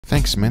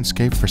Thanks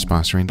Manscaped for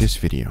sponsoring this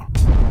video.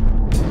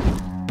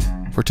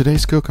 For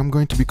today's cook, I'm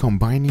going to be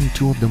combining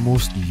two of the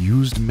most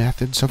used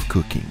methods of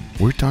cooking.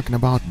 We're talking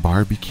about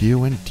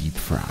barbecue and deep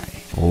fry.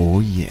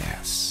 Oh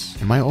yes.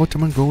 And my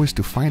ultimate goal is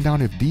to find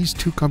out if these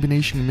two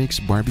combination makes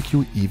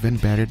barbecue even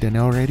better than it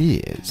already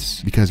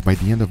is. Because by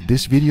the end of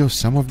this video,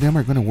 some of them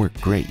are going to work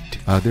great,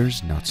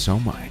 others not so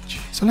much.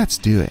 So let's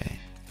do it.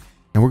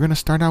 And we're going to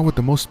start out with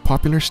the most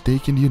popular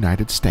steak in the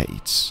United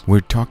States.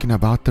 We're talking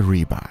about the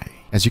ribeye.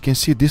 As you can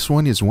see, this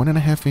one is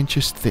 1.5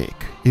 inches thick.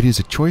 It is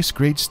a choice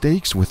grade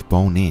steaks with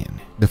bone in.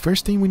 The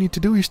first thing we need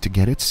to do is to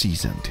get it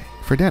seasoned.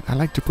 For that, I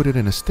like to put it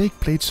in a steak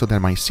plate so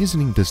that my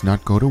seasoning does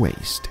not go to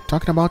waste.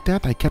 Talking about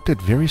that, I kept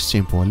it very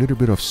simple. A little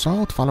bit of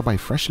salt followed by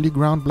freshly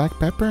ground black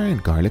pepper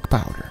and garlic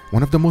powder.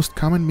 One of the most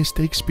common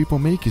mistakes people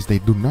make is they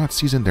do not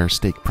season their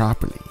steak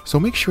properly. So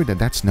make sure that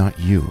that's not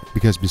you,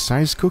 because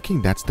besides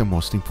cooking, that's the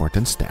most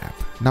important step.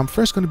 Now I'm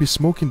first going to be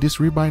smoking this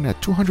ribeye at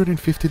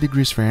 250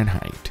 degrees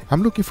Fahrenheit.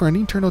 I'm looking for an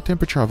internal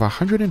temperature of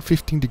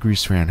 115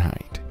 degrees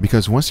Fahrenheit.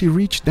 Because once you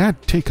reach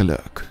that, take a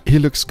look.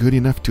 It looks good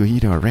enough to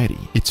eat already.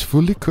 It's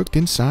fully cooked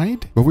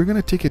inside, but we're going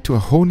to take it to a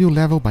whole new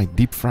level by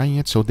deep frying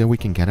it so that we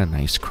can get a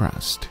nice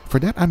crust. For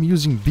that, I'm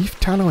using beef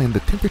tallow and the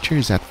temperature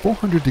is at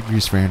 400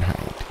 degrees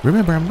Fahrenheit.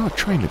 Remember, I'm not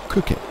trying to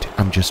cook it.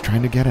 I'm just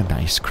trying to get a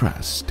nice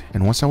crust.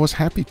 And once I was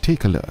happy,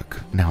 take a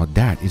look. Now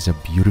that is a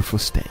beautiful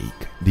steak.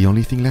 The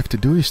only thing left to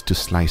do is to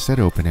slice it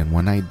open, and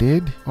when I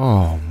did,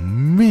 oh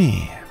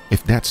man.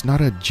 If that's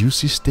not a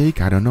juicy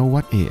steak, I don't know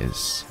what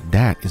is.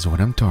 That is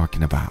what I'm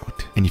talking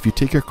about. And if you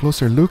take a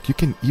closer look, you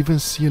can even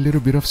see a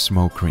little bit of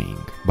smoke ring.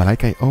 But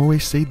like I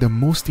always say, the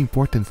most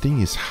important thing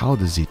is how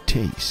does it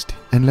taste?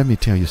 And let me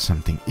tell you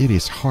something, it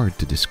is hard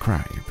to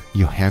describe.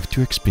 You have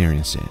to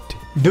experience it.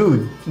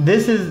 Dude,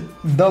 this is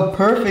the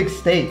perfect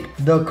steak.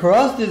 The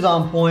crust is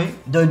on point.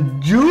 The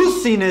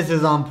juiciness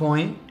is on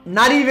point.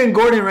 Not even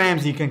Gordon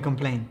Ramsay can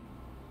complain.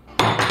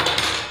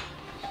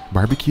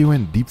 Barbecue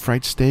and deep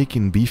fried steak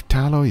in beef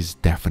tallow is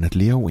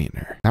definitely a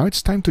winner. Now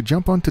it's time to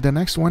jump on to the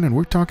next one, and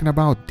we're talking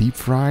about deep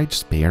fried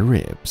spare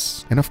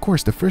ribs. And of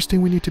course, the first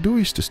thing we need to do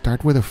is to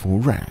start with a full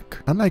rack.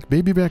 Unlike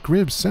baby back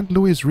ribs, St.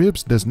 Louis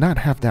ribs does not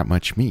have that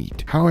much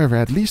meat. However,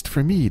 at least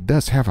for me, it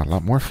does have a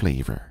lot more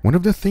flavor. One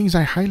of the things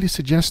I highly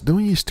suggest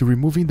doing is to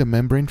removing the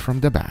membrane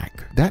from the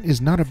back. That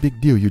is not a big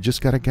deal. You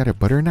just gotta get a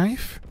butter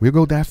knife,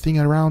 wiggle that thing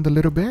around a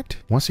little bit.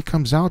 Once it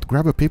comes out,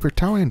 grab a paper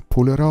towel and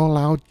pull it all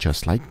out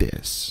just like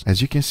this.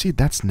 As you can see,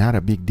 that's not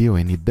a big deal,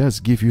 and it does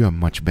give you a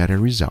much better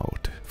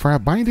result. For a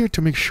binder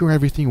to make sure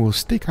everything will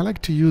stick, I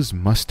like to use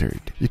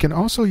mustard. You can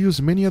also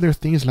use many other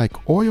things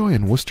like oil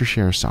and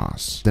Worcestershire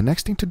sauce. The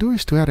next thing to do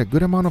is to add a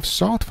good amount of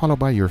salt followed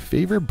by your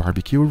favorite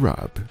barbecue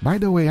rub. By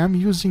the way, I'm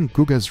using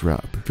Guga's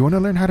rub. If you want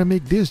to learn how to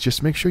make this,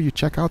 just make sure you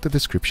check out the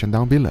description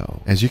down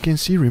below. As you can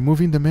see,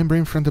 removing the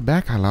membrane from the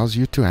back allows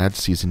you to add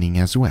seasoning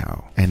as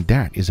well. And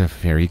that is a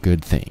very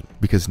good thing,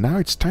 because now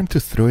it's time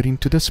to throw it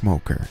into the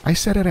smoker. I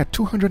set it at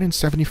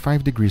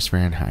 275 degrees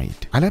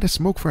Fahrenheit. I let it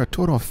smoke for a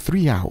total of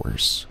 3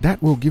 hours.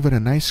 That will give it a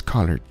nice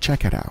color.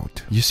 Check it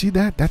out. You see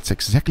that? That's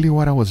exactly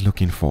what I was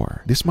looking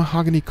for. This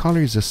mahogany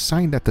color is a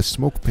sign that the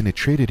smoke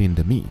penetrated in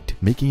the meat,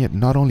 making it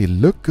not only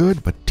look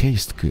good but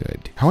taste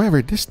good.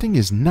 However, this thing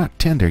is not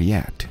tender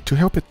yet. To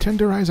help it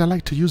tenderize, I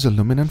like to use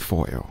aluminum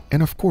foil.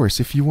 And of course,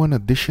 if you want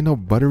additional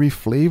buttery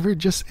flavor,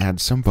 just add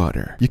some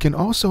butter. You can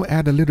also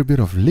add a little bit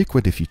of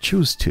liquid if you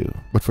choose to.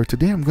 But for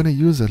today, I'm going to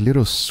use a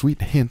little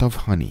sweet hint of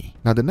honey.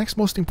 Now, the next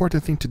most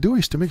important thing to do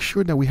is to make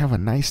sure that we have a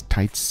nice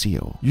tight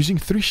seal. Using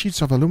 3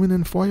 sheets of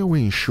aluminum foil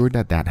will ensure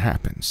that that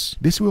happens.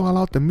 This will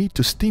allow the meat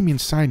to steam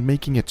inside,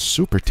 making it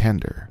super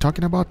tender.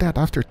 Talking about that,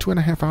 after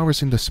 2.5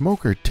 hours in the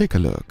smoker, take a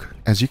look.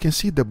 As you can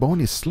see, the bone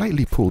is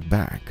slightly pulled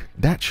back.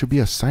 That should be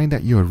a sign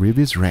that your rib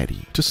is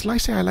ready. To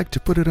slice it, I like to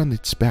put it on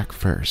its back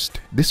first.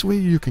 This way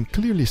you can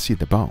clearly see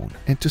the bone.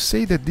 And to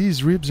say that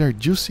these ribs are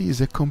juicy is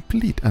a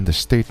complete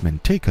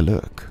understatement. Take a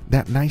look.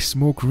 That nice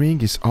smoke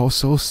ring is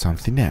also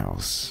something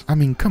else. I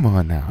mean, come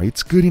on now,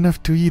 it's good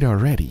enough to eat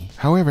already.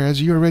 However,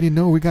 as you already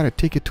know, we gotta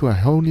take it to a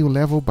whole new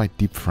level by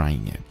deep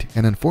frying it.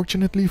 And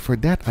unfortunately for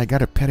that, I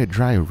gotta pat it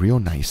dry real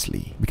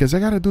nicely, because I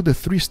gotta do the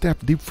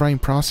 3-step deep frying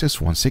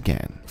process once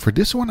again. For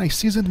this one, I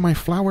seasoned my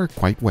flour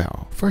quite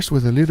well. First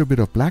with a little bit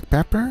of black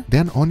pepper,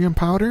 then onion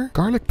powder,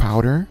 garlic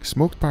powder,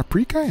 smoked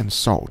paprika, and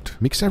salt.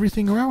 Mix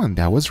everything well and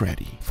that was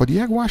ready. For the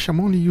egg wash, I'm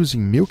only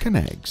using milk and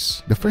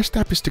eggs. The first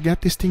step is to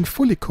get this thing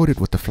fully coated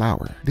with the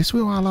flour. This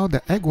will allow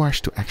the egg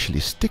wash to actually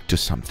stick to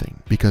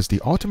something, because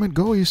the ultimate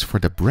goal is for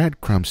the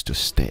breadcrumbs to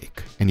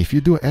stick. And if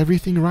you do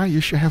everything right,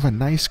 you should have a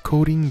nice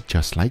coating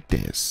just like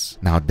this.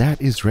 Now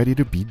that is ready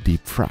to be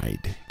deep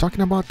fried.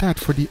 Talking about that,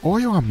 for the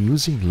oil I'm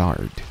using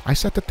lard. I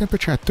set the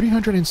temperature at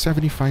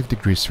 375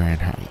 degrees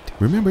Fahrenheit.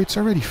 Remember, it's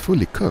already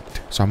fully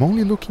cooked, so I'm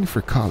only looking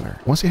for color.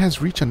 Once it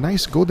has reached a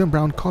nice golden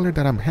brown color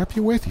that I'm happy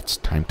with, it's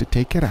time to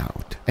take it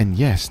out. And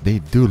yes, they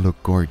do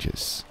look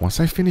gorgeous. Once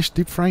I finish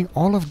deep frying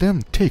all of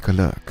them, take a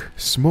look.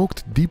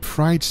 Smoked deep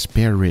fried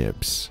spare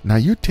ribs. Now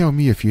you tell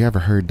me if you ever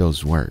heard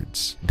those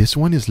words. This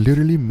one is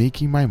literally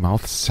making my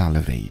mouth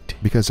salivate,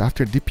 because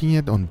after dipping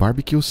it on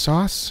barbecue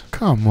sauce,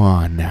 come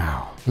on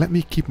now. Let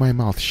me keep my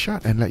mouth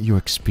shut and let you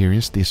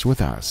experience this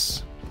with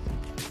us.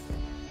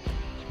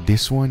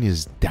 This one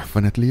is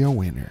definitely a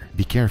winner.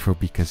 Be careful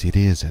because it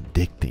is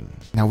addicting.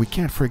 Now we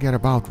can't forget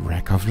about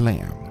rack of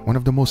lamb, one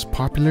of the most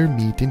popular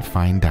meat in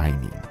fine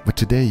dining. But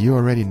today you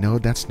already know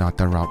that's not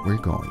the route we're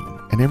going.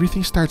 And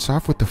everything starts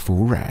off with the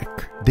full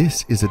rack.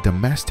 This is a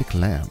domestic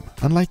lamb.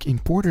 Unlike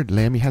imported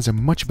lamb, it has a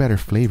much better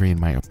flavor in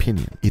my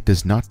opinion. It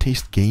does not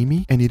taste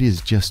gamey and it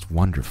is just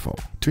wonderful.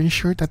 To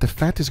ensure that the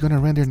fat is going to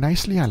render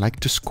nicely, I like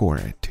to score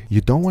it.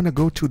 You don't want to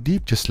go too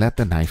deep, just let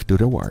the knife do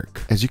the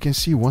work. As you can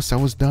see, once I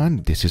was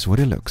done, this is what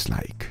it looks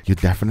like. You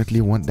definitely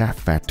want that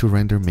fat to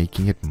render,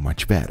 making it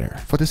much better.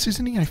 For the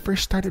seasoning, I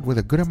first started with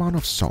a good amount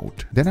of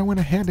salt. Then I went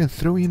ahead and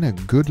threw in a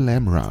good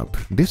lamb rub.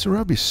 This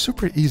rub is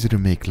super easy to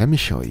make, let me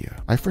show you.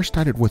 I first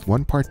started with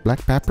 1 part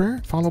black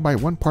pepper, followed by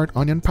 1 part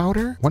onion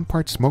powder, 1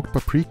 part smoked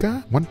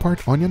paprika, 1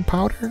 part onion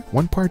powder,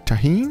 1 part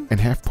tahini, and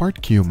half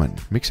part cumin.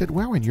 Mix it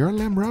well and your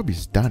lamb rub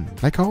is done.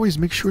 Like always,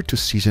 make sure to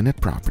season it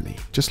properly.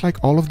 Just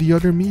like all of the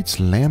other meats,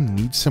 lamb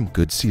needs some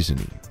good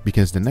seasoning.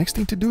 Because the next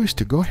thing to do is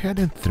to go ahead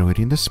and throw it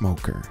in the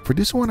smoker. For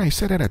this one, I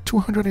set it at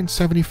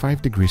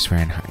 275 degrees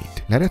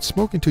Fahrenheit. Let it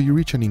smoke until you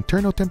reach an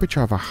internal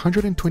temperature of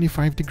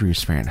 125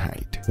 degrees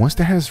Fahrenheit. Once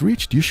that has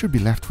reached, you should be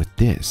left with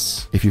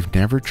this. If you've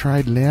never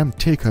tried lamb,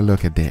 take a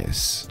look at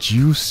this.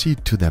 Juicy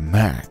to the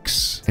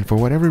max. And for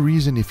whatever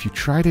reason, if you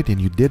tried it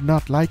and you did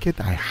not like it,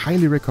 I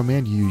highly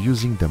recommend you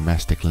using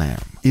domestic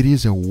lamb. It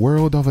is a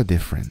world of a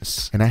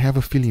difference. And I have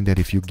a feeling that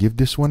if you give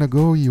this one a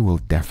go, you will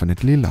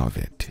definitely love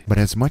it. But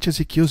as much as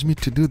it kills me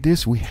to do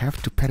this, we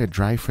have to pat it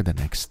dry for the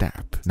next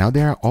step. Now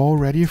they are all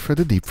ready for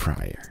the deep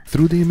fryer.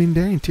 Threw them in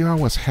there until I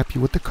was happy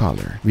with the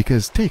color.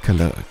 Because take a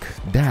look.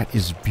 That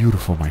is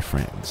beautiful, my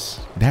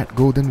friends. That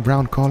golden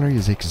brown color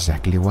is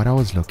exactly what I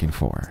was looking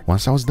for.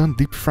 Once I was done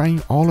deep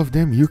frying all of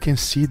them, you can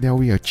see that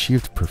we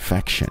achieved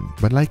perfection.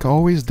 But like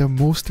always, the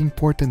most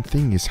important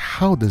thing is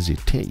how does it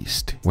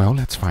taste? Well,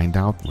 let's find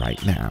out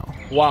right now.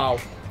 Wow.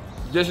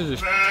 This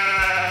is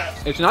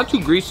it's not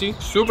too greasy,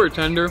 super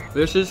tender.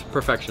 This is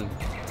perfection.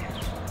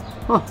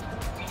 Huh.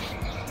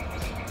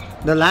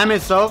 The lamb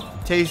itself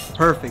tastes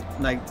perfect.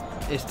 Like,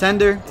 it's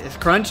tender, it's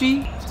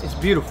crunchy, it's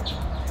beautiful.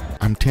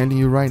 I'm telling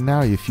you right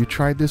now, if you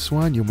try this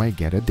one, you might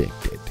get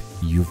addicted.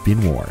 You've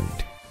been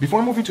warned.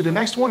 Before moving to the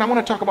next one, I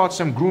want to talk about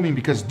some grooming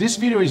because this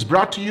video is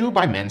brought to you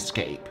by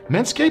Manscaped.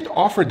 Manscaped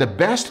offer the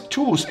best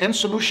tools and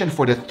solution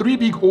for the 3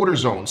 big odor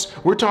zones.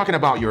 We're talking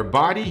about your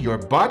body, your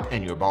butt,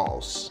 and your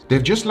balls.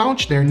 They've just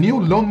launched their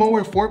new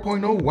Lawnmower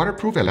 4.0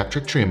 waterproof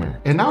electric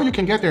trimmer. And now you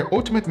can get their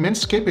ultimate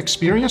Manscaped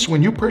experience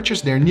when you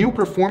purchase their new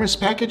Performance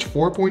Package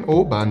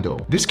 4.0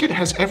 bundle. This kit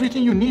has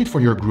everything you need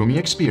for your grooming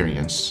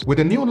experience. With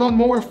the new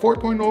Lawnmower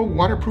 4.0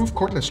 waterproof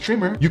cordless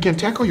trimmer, you can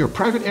tackle your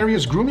private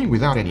areas grooming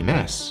without any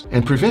mess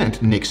and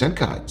prevent nicks and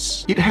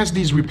cuts. It has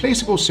these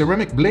replaceable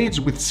ceramic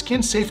blades with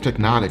skin-safe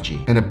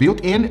technology and a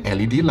built-in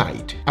LED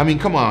light. I mean,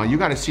 come on, you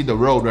gotta see the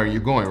road where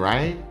you're going,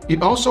 right?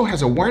 It also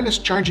has a wireless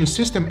charging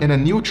system and a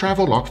new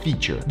travel lock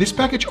feature. This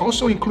package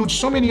also includes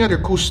so many other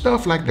cool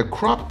stuff like the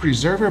Crop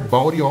Preserver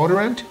Ball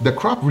Deodorant, the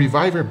Crop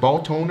Reviver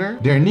Ball Toner,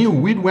 their new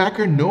Weed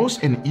Whacker nose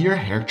and ear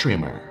hair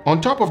trimmer. On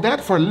top of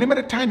that, for a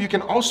limited time, you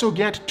can also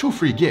get 2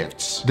 free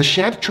gifts: the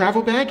Shed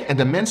Travel Bag and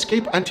the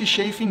Manscaped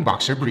Anti-Chafing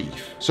Boxer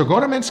Brief. So go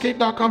to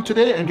manscaped.com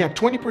today and get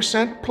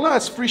 20%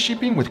 plus free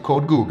shipping with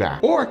code GUGA,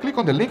 or click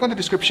on the link on the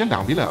description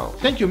down below.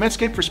 Thank you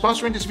Manscaped for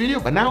sponsoring this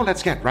video, but now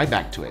let's get right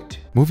back to it.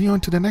 Moving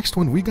on to the next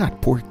one, we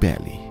got pork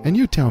belly. And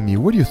you tell me,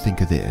 what do you think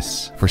of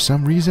this? For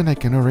some reason, I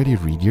can already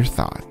read your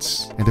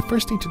thoughts. And the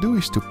first thing to do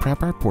is to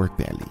prep our pork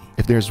belly.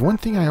 If there's one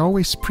thing I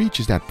always preach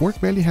is that pork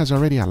belly has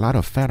already a lot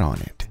of fat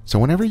on it. So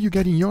whenever you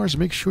get in yours,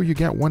 make sure you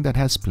get one that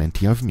has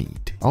plenty of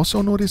meat.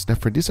 Also notice that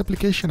for this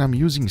application, I'm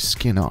using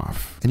skin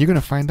off. And you're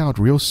gonna find out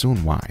real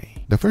soon why.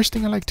 The first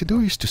thing I like to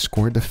do is to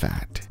score the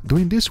fat.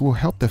 Doing this will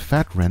help the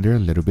fat render a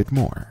little bit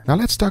more. Now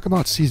let's talk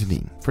about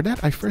seasoning. For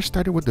that, I first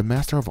started with the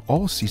master of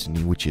all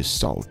seasoning, which is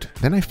salt.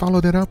 Then I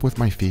followed it up with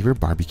my favorite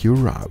barbecue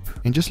rub.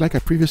 And just like I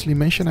previously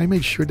mentioned, I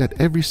made sure that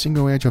every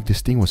single edge of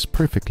this thing was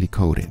perfectly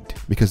coated.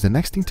 Because the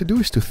next thing to do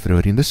is to throw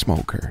it in the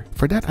smoker.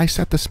 For that, I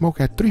set the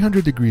smoke at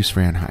 300 degrees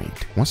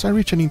Fahrenheit. Once I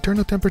reach an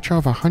internal temperature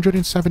of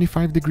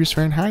 175 degrees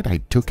Fahrenheit, I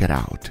took it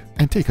out.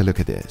 And take a look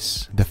at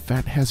this. The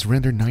fat has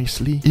rendered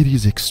nicely. It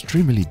is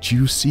extremely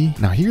juicy.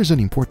 Now here's an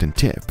important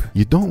tip.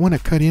 You don't want to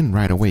cut in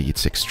right away.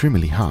 It's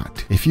extremely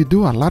hot. If you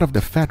do, a lot of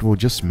the fat will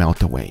just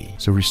melt away.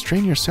 So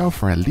restrain yourself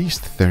for at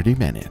least 30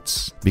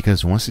 minutes.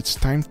 Because once it's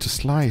time to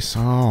slice,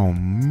 oh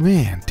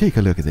man, take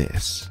a look at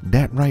this.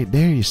 That right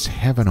there is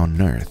heaven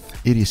on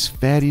earth. It is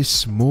fatty,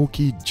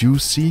 smoky,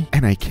 juicy,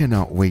 and I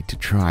cannot wait to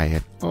try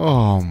it.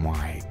 Oh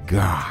my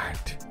God.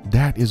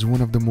 That is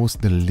one of the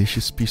most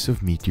delicious pieces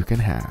of meat you can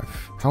have.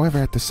 However,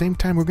 at the same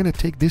time, we're going to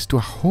take this to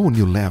a whole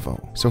new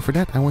level. So for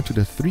that, I went to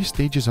the 3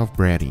 stages of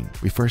breading.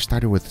 We first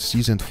started with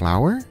seasoned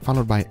flour,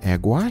 followed by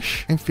egg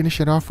wash, and finish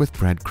it off with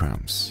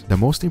breadcrumbs. The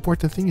most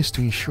important thing is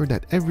to ensure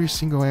that every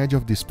single edge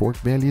of these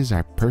pork bellies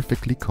are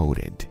perfectly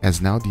coated,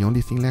 as now the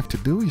only thing left to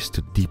do is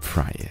to deep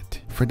fry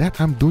it. For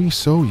that, I'm doing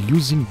so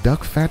using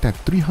duck fat at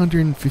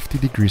 350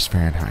 degrees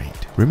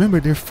Fahrenheit. Remember,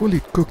 they're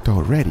fully cooked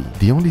already.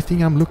 The only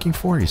thing I'm looking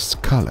for is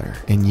color.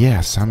 And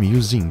yes, I'm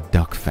using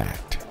duck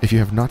fat. If you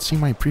have not seen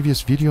my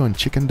previous video on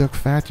chicken duck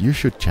fat, you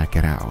should check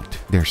it out.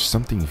 There's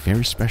something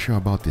very special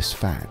about this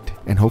fat,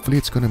 and hopefully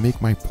it's gonna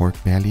make my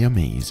pork belly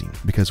amazing.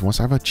 Because once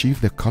I've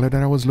achieved the color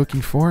that I was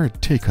looking for,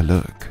 take a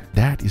look.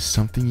 That is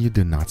something you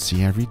do not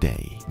see every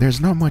day.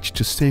 There's not much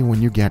to say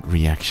when you get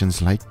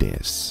reactions like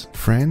this.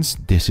 Friends,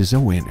 this is a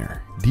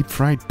winner. Deep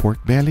fried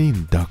pork belly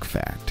in duck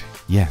fat.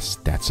 Yes,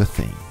 that's a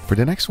thing. For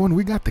the next one,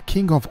 we got the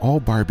king of all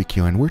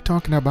barbecue, and we're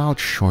talking about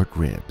short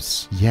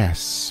ribs. Yes,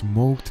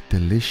 smoked,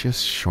 delicious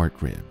short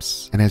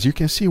ribs. And as you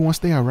can see, once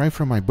they arrive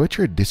from my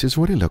butcher, this is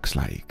what it looks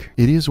like.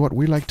 It is what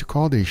we like to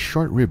call the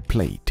short rib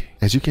plate.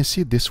 As you can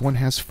see, this one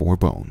has 4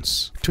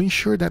 bones. To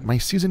ensure that my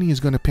seasoning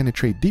is going to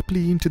penetrate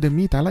deeply into the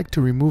meat, I like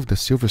to remove the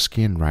silver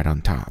skin right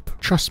on top.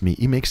 Trust me,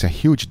 it makes a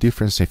huge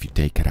difference if you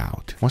take it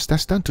out. Once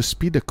that's done, to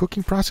speed the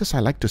cooking process, I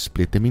like to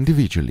split them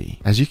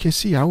individually. As you can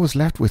see, I was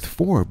left with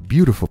 4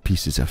 beautiful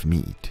pieces of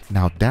meat.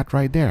 Now that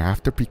right there,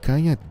 after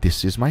picanha,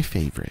 this is my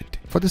favorite.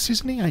 For the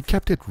seasoning, I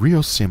kept it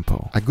real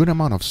simple. A good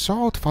amount of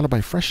salt, followed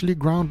by freshly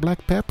ground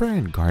black pepper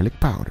and garlic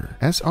powder.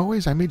 As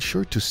always, I made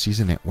sure to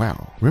season it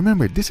well.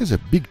 Remember, this is a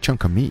big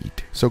chunk of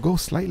meat, so go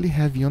slightly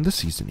heavy on the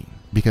seasoning.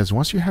 Because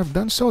once you have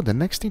done so, the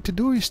next thing to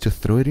do is to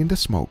throw it in the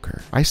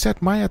smoker. I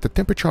set mine at the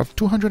temperature of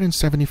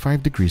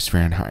 275 degrees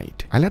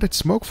Fahrenheit. I let it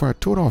smoke for a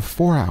total of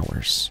 4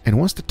 hours. And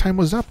once the time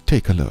was up,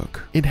 take a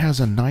look. It has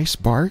a nice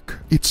bark.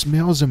 It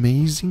smells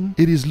amazing.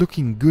 It is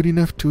looking good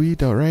enough to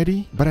eat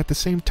already, but at the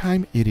same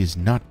time, it is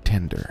not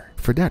tender.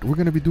 For that, we're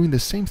going to be doing the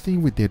same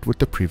thing we did with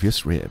the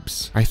previous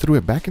ribs. I threw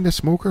it back in the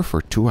smoker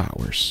for 2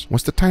 hours.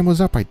 Once the time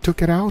was up, I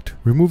took it out,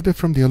 removed it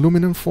from the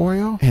aluminum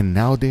foil, and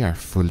now they are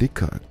fully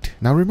cooked.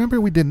 Now remember,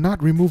 we did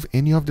not remove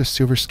any of the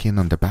silver skin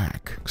on the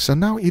back. So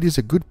now it is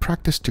a good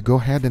practice to go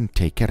ahead and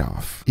take it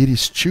off. It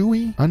is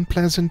chewy,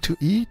 unpleasant to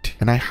eat,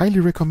 and I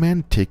highly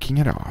recommend taking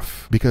it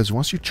off. Because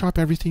once you chop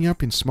everything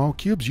up in small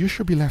cubes, you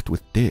should be left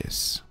with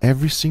this.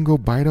 Every single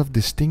bite of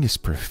this thing is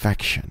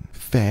perfection.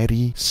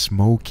 Fatty,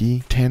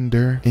 smoky,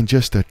 tender, and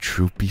just a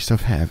true piece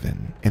of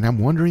heaven. And I'm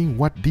wondering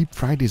what deep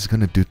fried is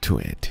gonna do to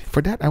it.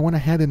 For that, I went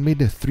ahead and made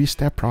the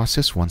 3-step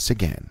process once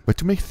again. But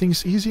to make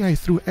things easy, I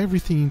threw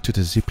everything into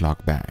the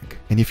Ziploc bag.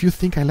 And if you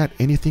think I let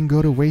anything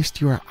go to waste,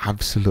 you are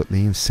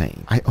absolutely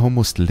insane. I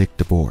almost licked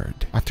the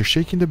board. After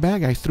shaking the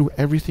bag, I threw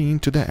everything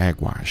into the egg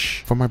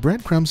wash. For my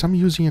breadcrumbs, I'm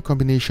using a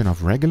combination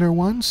of regular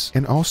ones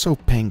and also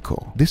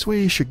panko. This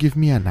way it should give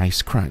me a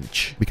nice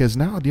crunch. Because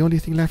now the only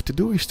thing left to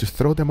do is to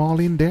throw them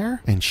all in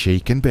there and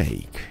shake and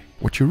bake.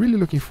 What you're really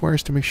looking for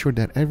is to make sure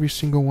that every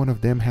single one of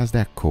them has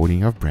that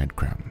coating of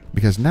breadcrumb.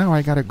 Because now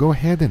I gotta go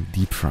ahead and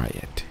deep fry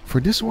it. For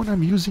this one,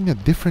 I'm using a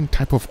different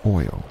type of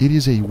oil. It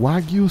is a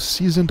Wagyu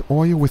seasoned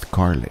oil with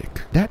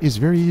garlic. That is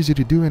very easy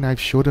to do, and I've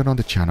showed it on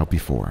the channel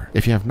before.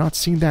 If you have not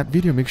seen that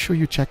video, make sure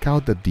you check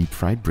out the deep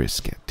fried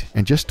brisket.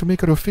 And just to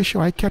make it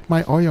official, I kept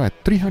my oil at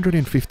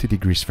 350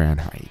 degrees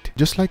Fahrenheit.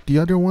 Just like the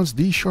other ones,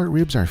 these short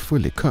ribs are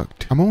fully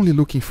cooked. I'm only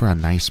looking for a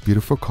nice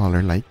beautiful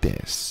color like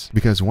this.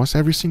 Because once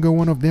every single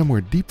one of them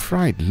were deep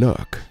fried,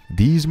 look.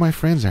 These, my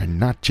friends, are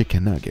not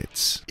chicken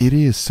nuggets. It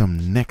is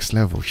some next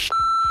level shit.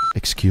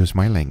 Excuse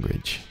my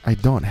language. I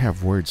don't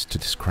have words to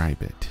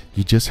describe it.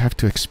 You just have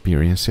to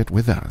experience it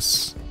with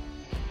us.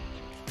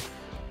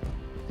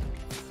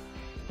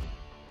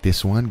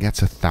 This one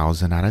gets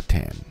 1,000 out of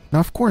 10. Now,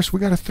 of course, we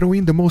gotta throw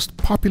in the most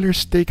popular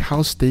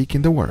steakhouse steak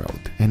in the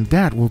world, and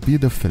that will be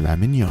the filet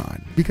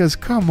mignon. Because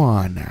come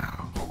on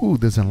now, who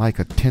doesn't like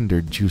a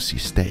tender, juicy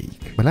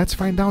steak? But let's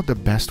find out the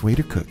best way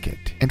to cook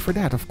it. And for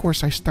that, of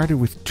course, I started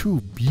with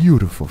 2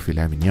 beautiful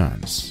filet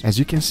mignons. As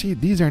you can see,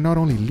 these are not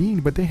only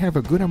lean, but they have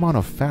a good amount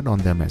of fat on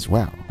them as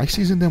well. I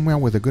seasoned them well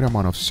with a good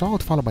amount of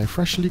salt, followed by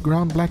freshly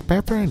ground black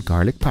pepper and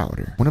garlic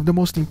powder. One of the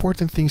most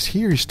important things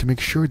here is to make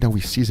sure that we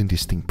season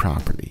this thing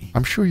properly.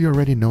 I'm sure you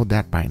already know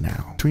that by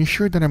now. To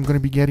ensure that I'm going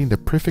to be getting the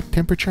perfect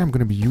temperature, I'm going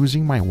to be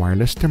using my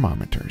wireless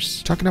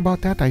thermometers. Talking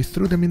about that, I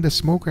threw them in the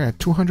smoker at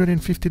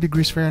 250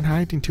 degrees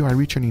Fahrenheit until I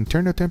reach an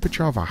internal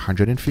temperature of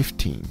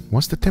 115.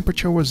 Once the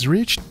temperature was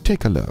reached,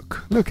 take a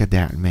look. Look at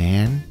that,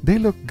 man. They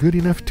look good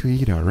enough to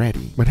eat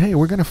already. But hey,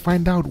 we're gonna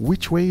find out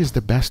which way is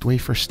the best way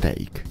for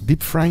steak.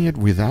 Deep frying it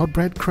without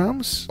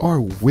breadcrumbs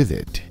or with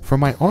it? For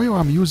my oil,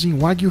 I'm using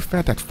Wagyu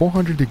fat at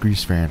 400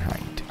 degrees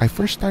Fahrenheit. I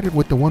first started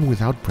with the one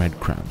without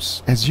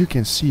breadcrumbs. As you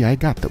can see, I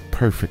got the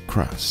perfect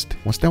crust.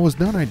 Once that was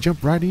done, I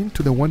jumped right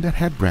into the one that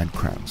had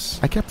breadcrumbs.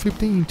 I kept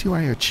flipping until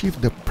I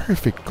achieved the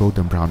perfect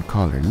golden brown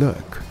color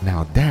look.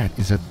 Now that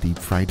is a deep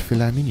fried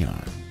filet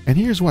mignon. And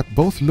here's what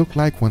both look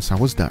like once I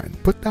was done.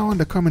 Put down in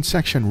the comment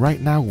section right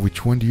now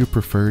which one do you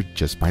prefer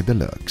just by the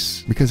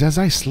looks. Because as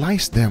I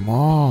slice them,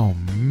 oh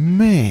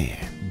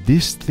man,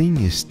 this thing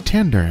is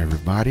tender,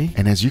 everybody.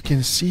 And as you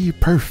can see,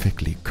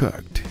 perfectly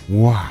cooked.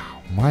 Wow.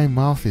 My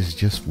mouth is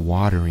just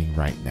watering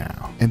right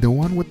now. And the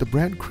one with the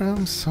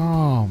breadcrumbs,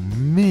 oh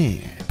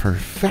man,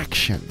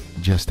 perfection,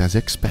 just as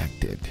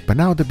expected. But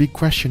now the big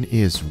question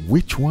is,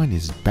 which one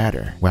is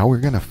better? Well, we're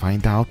gonna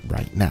find out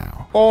right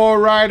now. All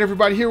right,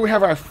 everybody, here we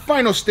have our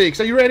final steaks.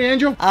 Are you ready,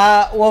 Angel?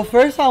 Well,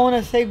 first I want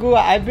to say, Guga,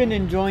 I've been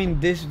enjoying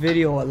this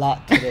video a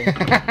lot today.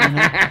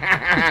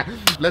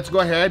 Let's go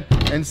ahead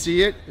and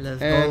see it.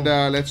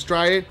 Let's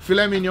try it.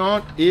 Filet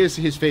mignon is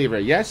his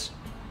favorite, yes?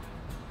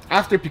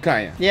 After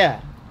picanha.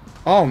 Yeah.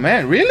 Oh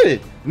man, really?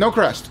 No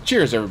crust.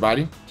 Cheers,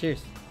 everybody.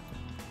 Cheers.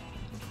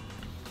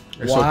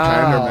 They're so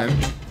tender, man.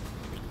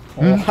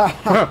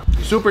 Wow.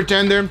 Super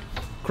tender,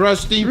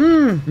 crusty,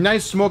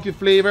 nice smoky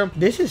flavor.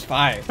 This is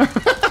fire.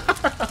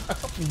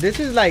 This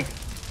is like,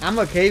 I'm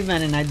a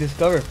caveman and I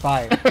discovered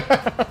fire.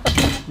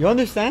 You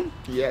understand?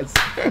 Yes.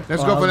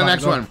 Let's go for the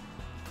next one.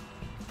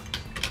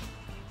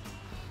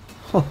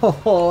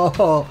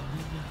 Oh,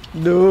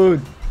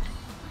 dude.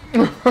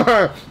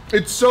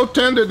 It's so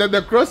tender that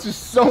the crust is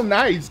so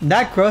nice.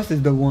 That crust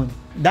is the one.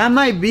 That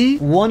might be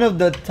one of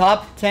the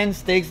top 10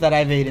 steaks that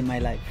I've ate in my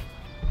life.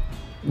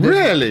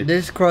 Really?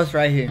 This crust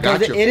right here.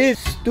 Gotcha. It is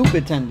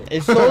stupid tender.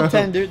 It's so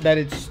tender that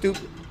it's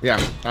stupid. Yeah,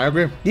 I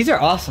agree. These are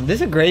awesome. This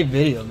is a great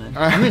video, man.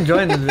 I'm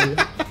enjoying this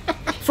video.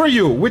 For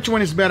you, which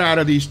one is better out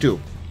of these two?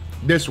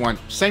 This one.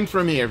 Same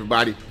for me,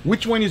 everybody.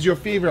 Which one is your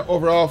favorite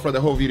overall for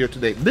the whole video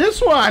today?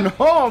 This one.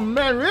 Oh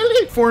man,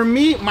 really? For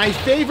me, my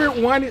favorite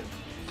one is...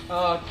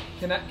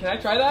 Can I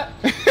try that?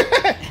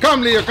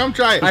 Come, Leo, come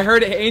try it. I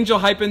heard Angel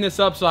hyping this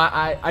up, so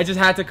I just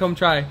had to come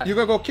try. You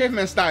gonna go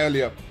caveman style,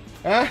 Leo?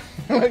 Huh?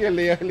 Look at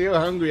Leo. Leo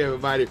hungry,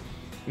 everybody.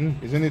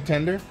 Isn't it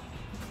tender?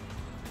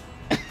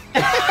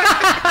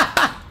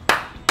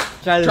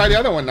 Try the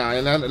other one now.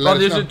 Oh,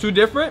 these are two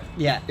different?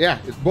 Yeah. Yeah,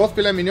 it's both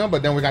filet mignon,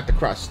 but then we got the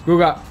crust.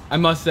 Guga, I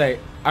must say,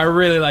 I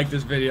really like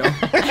this video.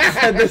 I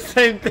said the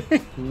same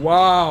thing.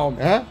 Wow.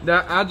 Huh?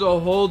 That adds a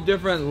whole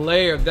different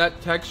layer. That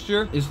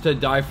texture is to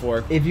die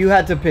for. If you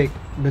had to pick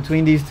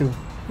between these two,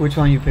 which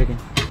one are you picking?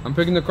 I'm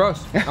picking the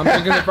crust. I'm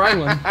picking the fried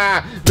one.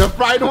 The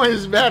fried one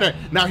is better.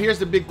 Now here's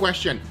the big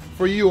question.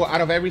 For you, out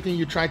of everything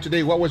you tried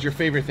today, what was your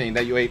favorite thing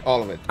that you ate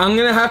all of it? I'm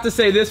gonna have to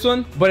say this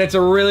one, but it's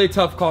a really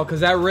tough call because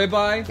that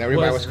ribeye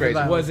was crazy.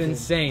 Was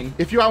insane.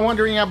 If you are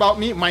wondering about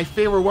me, my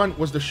favorite one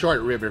was the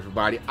short rib,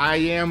 everybody. I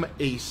am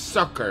a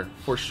sucker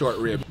for short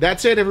rib.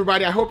 That's it,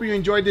 everybody. I hope you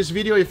enjoyed this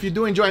video. If you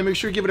do enjoy, make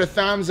sure you give it a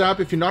thumbs up.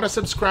 If you're not a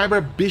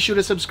subscriber, be sure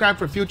to subscribe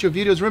for future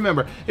videos.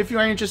 Remember, if you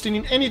are interested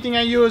in anything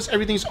I use,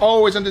 everything's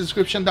always in the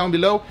description down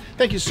below.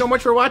 Thank you so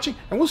much for watching,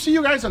 and we'll see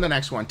you guys on the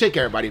next one. Take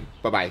care, everybody.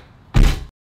 Bye-bye.